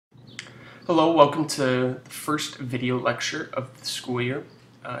Hello, welcome to the first video lecture of the school year.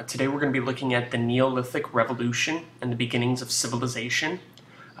 Today we're going to be looking at the Neolithic Revolution and the beginnings of civilization,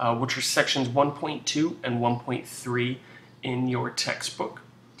 which are sections 1.2 and 1.3 in your textbook.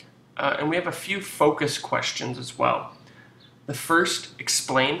 And we have a few focus questions as well. The first,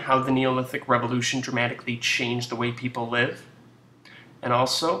 explain how the Neolithic Revolution dramatically changed the way people live. And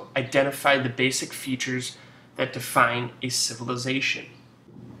also, identify the basic features that define a civilization.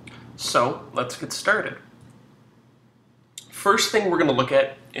 So, let's get started. First thing we're going to look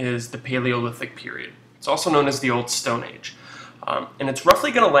at is the Paleolithic period. It's also known as the Old Stone Age. And it's roughly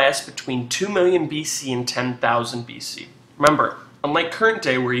going to last between 2 million BC and 10,000 BC. Remember, unlike current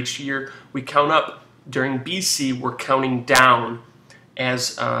day where each year we count up, during BC we're counting down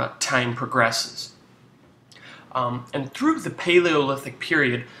as time progresses. And through the Paleolithic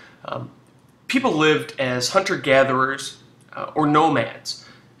period, people lived as hunter-gatherers or nomads.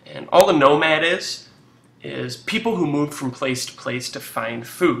 And all a nomad is people who moved from place to place to find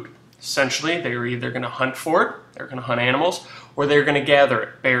food. Essentially, they were either going to hunt for it, they're going to hunt animals, or they're going to gather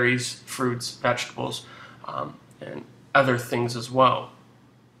it, berries, fruits, vegetables, and other things as well.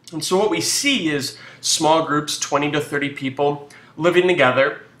 And so what we see is small groups, 20 to 30 people, living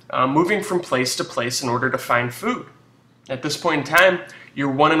together, moving from place to place in order to find food. At this point in time,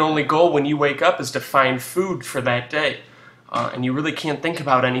 your one and only goal when you wake up is to find food for that day. And you really can't think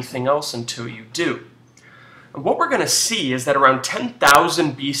about anything else until you do. And what we're going to see is that around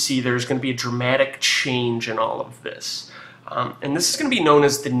 10,000 BC there's going to be a dramatic change in all of this. And this is going to be known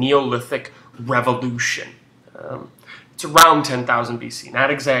as the Neolithic Revolution. It's around 10,000 BC, not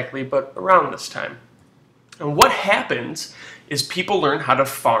exactly, but around this time. And what happens is people learn how to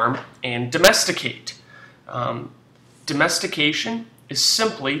farm and domesticate. Domestication is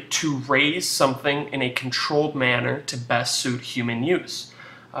simply to raise something in a controlled manner to best suit human use.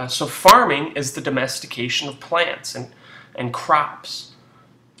 So farming is the domestication of plants and crops.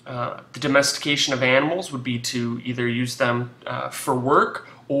 The domestication of animals would be to either use them for work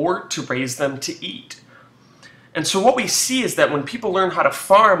or to raise them to eat. And so what we see is that when people learn how to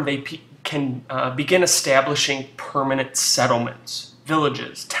farm, they can begin establishing permanent settlements,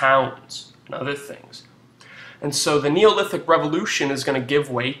 villages, towns, and other things. And so the Neolithic Revolution is going to give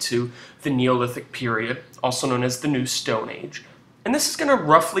way to the Neolithic period, also known as the New Stone Age. And this is going to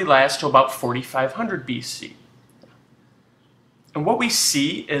roughly last to about 4,500 BC. And what we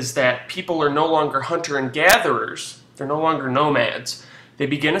see is that people are no longer hunter and gatherers, they're no longer nomads. They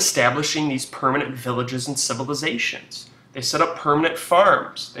begin establishing these permanent villages and civilizations. They set up permanent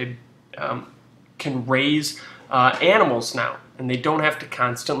farms. They can raise animals now, and they don't have to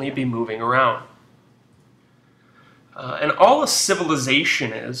constantly be moving around. And all a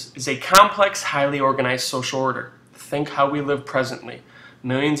civilization is a complex, highly organized social order. Think how we live presently.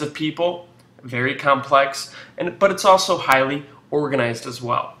 Millions of people, very complex, but it's also highly organized as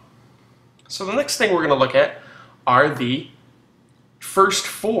well. So the next thing we're going to look at are the first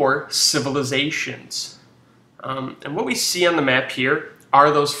 4 civilizations. And what we see on the map here are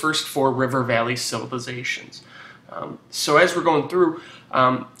those first 4 river valley civilizations. So as we're going through,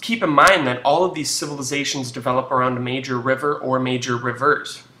 keep in mind that all of these civilizations develop around a major river or major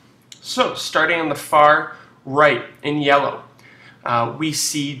rivers. So starting on the far right in yellow, we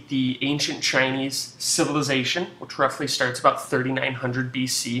see the ancient Chinese civilization, which roughly starts about 3900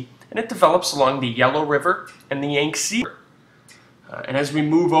 BC, and it develops along the Yellow River and the Yangtze River. And as we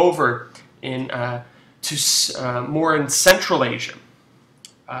move over to more in Central Asia,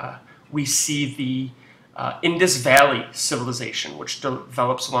 we see the Indus Valley civilization, which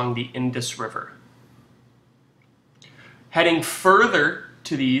develops along the Indus River. Heading further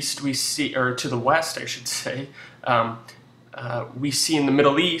to the east, we see, or to the west, I should say, we see in the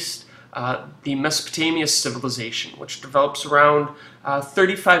Middle East the Mesopotamia civilization, which develops around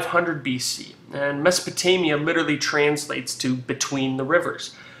 3500 BC. And Mesopotamia literally translates to between the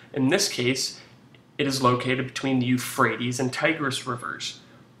rivers. In this case, it is located between the Euphrates and Tigris rivers,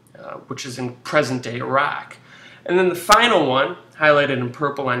 which is in present-day Iraq. And then the final one, highlighted in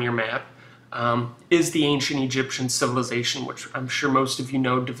purple on your map, is the ancient Egyptian civilization, which I'm sure most of you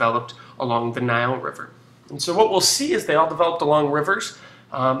know developed along the Nile River. And so what we'll see is they all developed along rivers,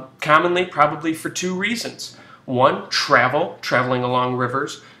 commonly probably for 2 reasons. One, traveling along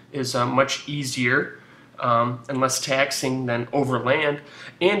rivers is much easier and less taxing than overland.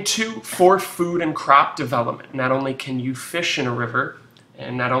 And 2, for food and crop development. Not only can you fish in a river,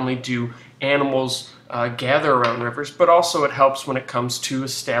 and not only do animals gather around rivers, but also it helps when it comes to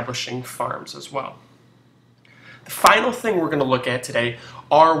establishing farms as well. The final thing we're going to look at today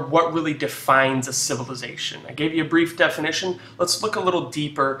are what really defines a civilization. I gave you a brief definition. Let's look a little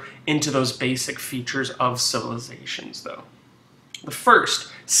deeper into those basic features of civilizations, though. The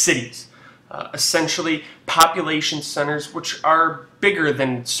first, cities. Essentially population centers which are bigger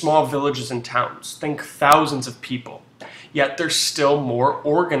than small villages and towns. Think thousands of people. Yet they're still more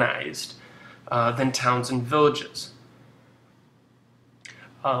organized than towns and villages.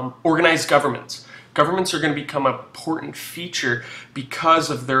 Organized governments. Governments are going to become an important feature because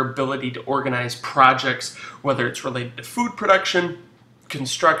of their ability to organize projects, whether it's related to food production,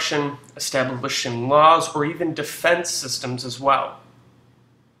 construction, establishing laws, or even defense systems as well.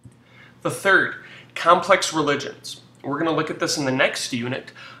 The third, complex religions. We're going to look at this in the next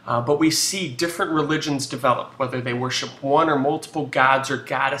unit, but we see different religions develop, whether they worship one or multiple gods or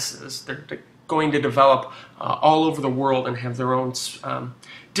goddesses. They're going to develop all over the world and have their own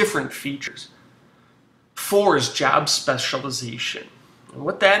different features. 4 is job specialization. And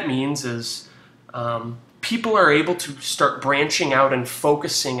what that means is people are able to start branching out and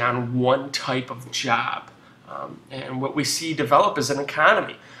focusing on one type of job. And what we see develop is an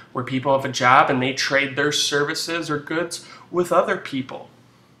economy where people have a job and they trade their services or goods with other people.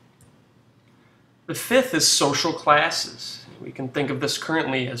 The 5th is social classes. We can think of this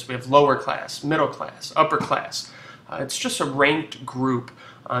currently as we have lower class, middle class, upper class. It's just a ranked group,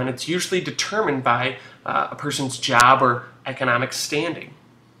 and it's usually determined by a person's job or economic standing.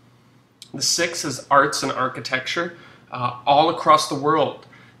 The 6th is arts and architecture. All across the world,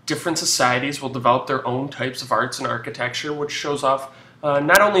 different societies will develop their own types of arts and architecture, which shows off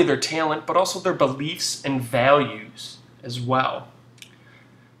not only their talent, but also their beliefs and values as well.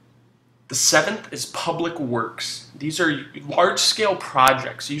 The 7th is public works. These are large-scale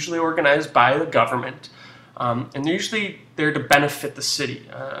projects, usually organized by the government, and they're usually there to benefit the city.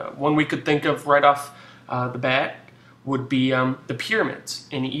 One we could think of right off the bat would be the pyramids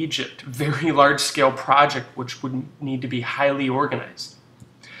in Egypt. Very large-scale project which would need to be highly organized.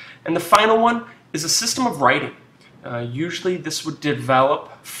 And the final one is a system of writing. Usually this would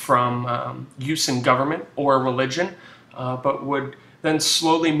develop from use in government or religion, but would then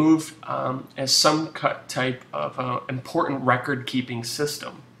slowly move as some type of important record-keeping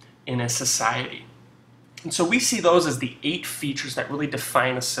system in a society. And so we see those as the 8 features that really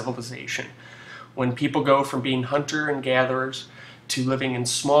define a civilization. When people go from being hunter and gatherers to living in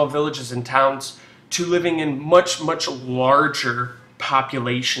small villages and towns to living in much, much larger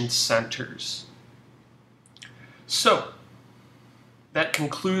population centers. So, that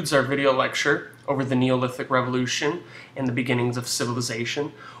concludes our video lecture over the Neolithic Revolution and the beginnings of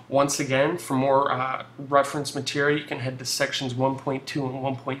civilization. Once again, for more reference material, you can head to sections 1.2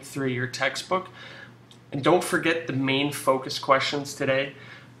 and 1.3 of your textbook. And don't forget the main focus questions today.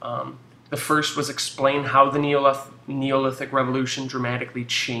 The first was explain how the Neolithic Revolution dramatically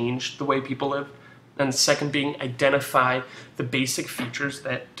changed the way people live. And the second being identify the basic features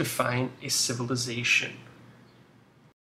that define a civilization.